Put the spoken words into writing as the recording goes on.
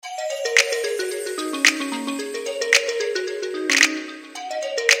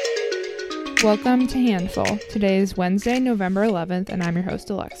Welcome to Handful. Today is Wednesday, November 11th, and I'm your host,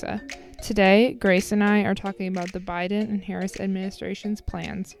 Alexa. Today, Grace and I are talking about the Biden and Harris administration's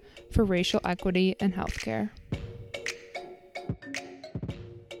plans for racial equity in healthcare.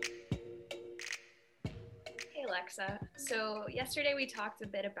 Hey Alexa, so yesterday we talked a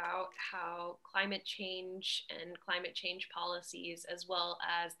bit about how climate change and climate change policies, as well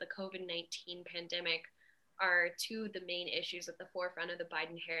as the COVID-19 pandemic, are two of the main issues at the forefront of the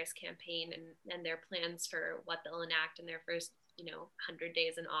Biden-Harris campaign and their plans for what they'll enact in their first, 100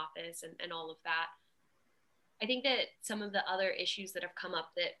 days in office and all of that. I think that some of the other issues that have come up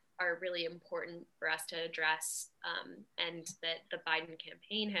that are really important for us to address and that the Biden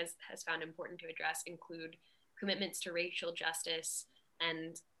campaign has found important to address include commitments to racial justice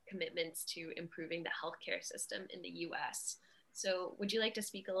and commitments to improving the healthcare system in the US. So would you like to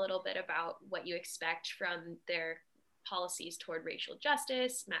speak a little bit about what you expect from their policies toward racial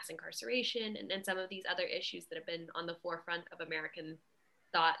justice, mass incarceration, and some of these other issues that have been on the forefront of American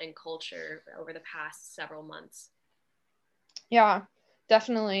thought and culture over the past several months? Yeah,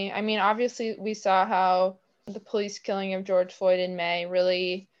 definitely. I mean, obviously, we saw how the police killing of George Floyd in May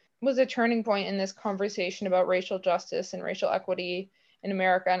really was a turning point in this conversation about racial justice and racial equity in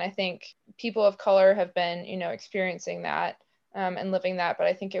America. And I think people of color have been, experiencing that and living that. But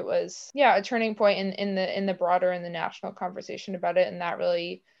I think it was, a turning point in the broader and the national conversation about it. And that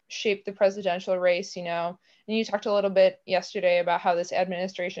really shaped the presidential race, And you talked a little bit yesterday about how this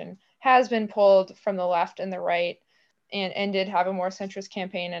administration has been pulled from the left and the right and did have a more centrist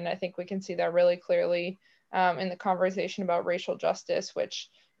campaign. And I think we can see that really clearly in the conversation about racial justice, which,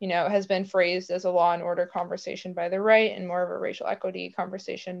 has been phrased as a law and order conversation by the right and more of a racial equity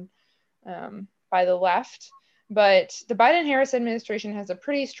conversation by the left. But the Biden-Harris administration has a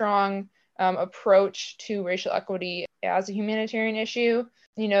pretty strong approach to racial equity as a humanitarian issue.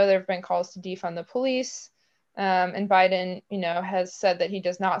 There have been calls to defund the police, and Biden, has said that he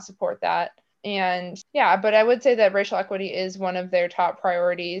does not support that. And but I would say that racial equity is one of their top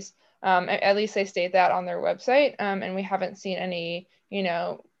priorities. At least they state that on their website, and we haven't seen any,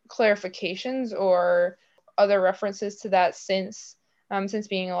 clarifications or other references to that since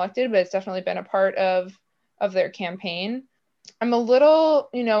being elected, but it's definitely been a part of their campaign. I'm a little,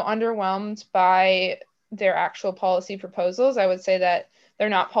 underwhelmed by their actual policy proposals. I would say that they're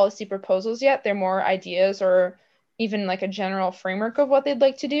not policy proposals yet. They're more ideas or even like a general framework of what they'd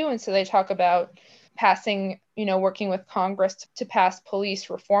like to do. And so they talk about passing, working with Congress to pass police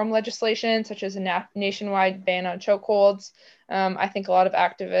reform legislation, such as a nationwide ban on chokeholds. I think a lot of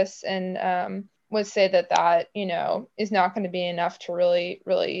activists and would say that, is not going to be enough to really,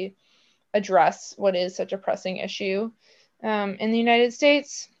 really address what is such a pressing issue in the United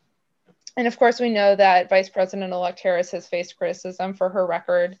States. And of course, we know that Vice President-elect Harris has faced criticism for her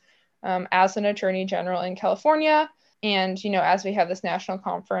record as an attorney general in California. And, as we have this national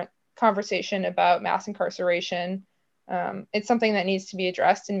conversation about mass incarceration, it's something that needs to be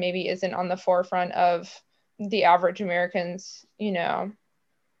addressed and maybe isn't on the forefront of the average American's,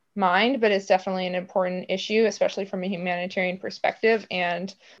 mind, but it's definitely an important issue, especially from a humanitarian perspective.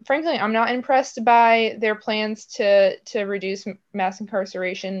 And frankly, I'm not impressed by their plans to reduce mass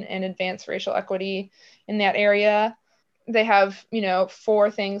incarceration and advance racial equity in that area. They have,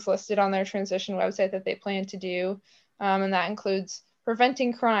 4 things listed on their transition website that they plan to do. And that includes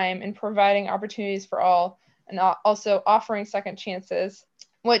preventing crime and providing opportunities for all, and also offering second chances,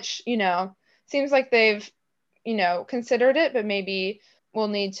 which, seems like they've, considered it, but maybe we'll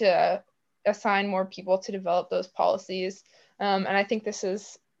need to assign more people to develop those policies. And I think this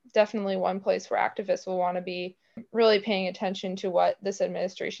is definitely one place where activists will want to be really paying attention to what this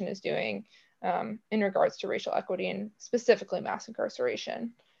administration is doing in regards to racial equity and specifically mass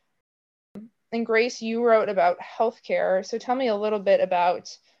incarceration. And Grace, you wrote about healthcare. So tell me a little bit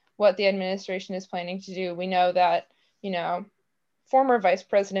about what the administration is planning to do. We know that, former Vice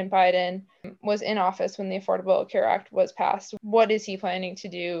President Biden was in office when the Affordable Care Act was passed. What is he planning to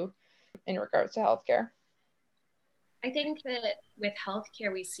do in regards to healthcare? I think that with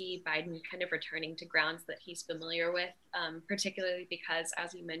healthcare, we see Biden kind of returning to grounds that he's familiar with, particularly because,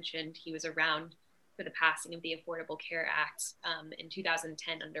 as you mentioned, he was around for the passing of the Affordable Care Act in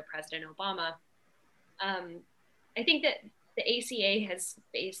 2010 under President Obama. I think that the ACA has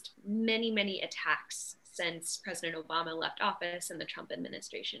faced many, many attacks since President Obama left office and the Trump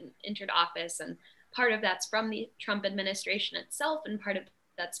administration entered office. And part of that's from the Trump administration itself, and part of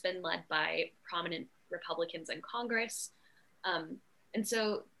that's been led by prominent Republicans in Congress. And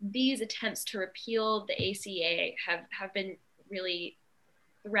so these attempts to repeal the ACA have been really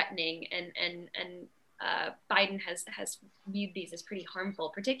threatening and Biden has viewed these as pretty harmful,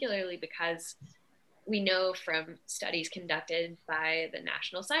 particularly because we know from studies conducted by the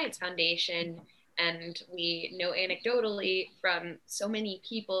National Science Foundation, and we know anecdotally from so many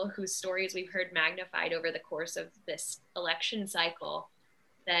people whose stories we've heard magnified over the course of this election cycle,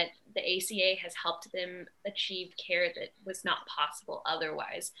 that the ACA has helped them achieve care that was not possible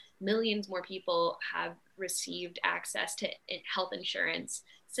otherwise. Millions more people have received access to health insurance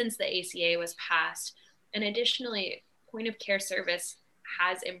since the ACA was passed. And additionally, point of care service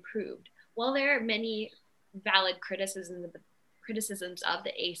has improved. While there are many valid criticisms of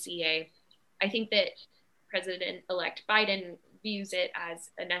the ACA, I think that President-elect Biden views it as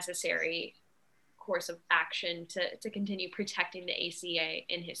a necessary course of action to continue protecting the ACA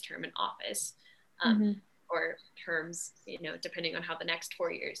in his term in office, or terms, depending on how the next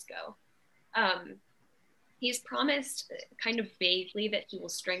 4 years go. He's promised kind of vaguely that he will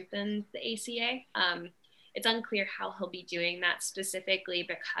strengthen the ACA. It's unclear how he'll be doing that specifically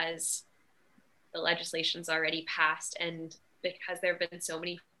because the legislation's already passed, and because there have been so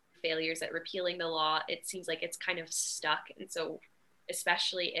many failures at repealing the law, it seems like it's kind of stuck. And so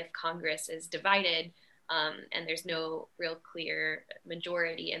especially if Congress is divided and there's no real clear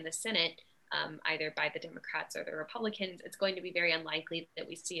majority in the Senate, either by the Democrats or the Republicans, it's going to be very unlikely that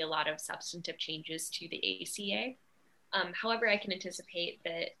we see a lot of substantive changes to the ACA. However, I can anticipate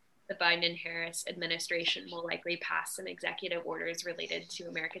that the Biden and Harris administration will likely pass some executive orders related to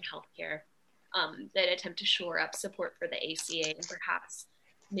American healthcare that attempt to shore up support for the ACA and perhaps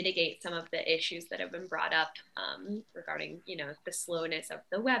mitigate some of the issues that have been brought up regarding, the slowness of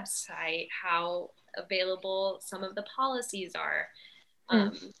the website, how available some of the policies are,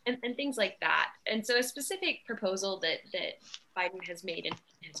 and things like that. And so a specific proposal that Biden has made in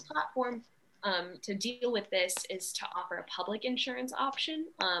his platform to deal with this is to offer a public insurance option,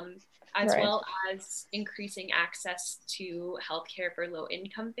 as well as increasing access to healthcare for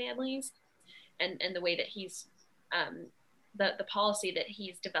low-income families. And the way that he's the policy that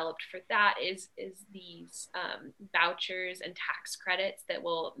he's developed for that is these vouchers and tax credits that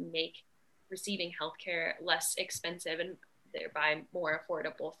will make receiving healthcare less expensive and thereby more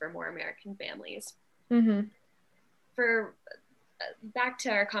affordable for more American families. For back to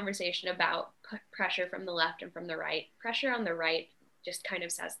our conversation about pressure from the left and from the right, pressure on the right just kind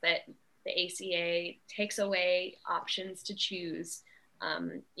of says that the ACA takes away options to choose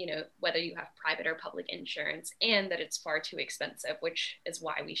whether you have private or public insurance, and that it's far too expensive, which is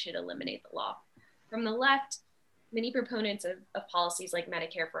why we should eliminate the law. From the left, many proponents of policies like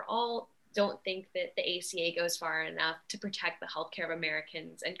Medicare for All don't think that the ACA goes far enough to protect the healthcare of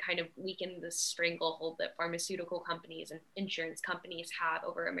Americans and kind of weaken the stranglehold that pharmaceutical companies and insurance companies have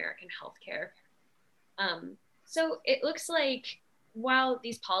over American healthcare. So it looks like while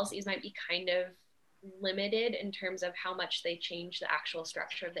these policies might be kind of limited in terms of how much they change the actual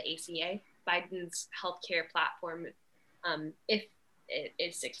structure of the ACA, Biden's healthcare platform, if it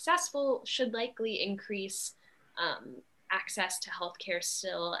is successful, should likely increase access to healthcare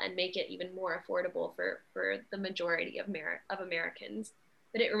still and make it even more affordable for the majority of Americans.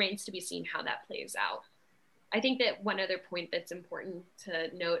 But it remains to be seen how that plays out. I think that one other point that's important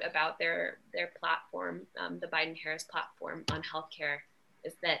to note about their platform, the Biden-Harris platform on healthcare,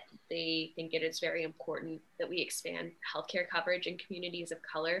 is that they think it is very important that we expand healthcare coverage in communities of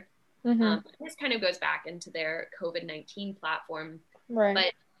color. This kind of goes back into their COVID-19 platform,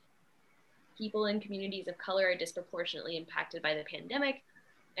 but people in communities of color are disproportionately impacted by the pandemic,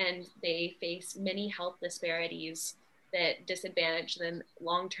 and they face many health disparities that disadvantage them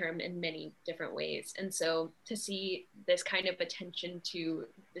long-term in many different ways. And so to see this kind of attention to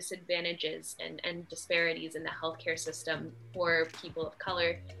disadvantages and disparities in the healthcare system for people of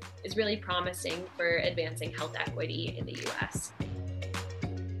color is really promising for advancing health equity in the US.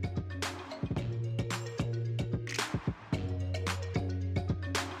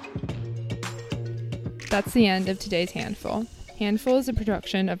 That's the end of today's Handful. Handful is a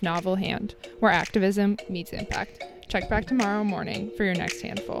production of Novel Hand, where activism meets impact. Check back tomorrow morning for your next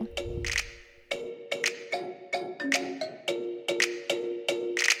Handful.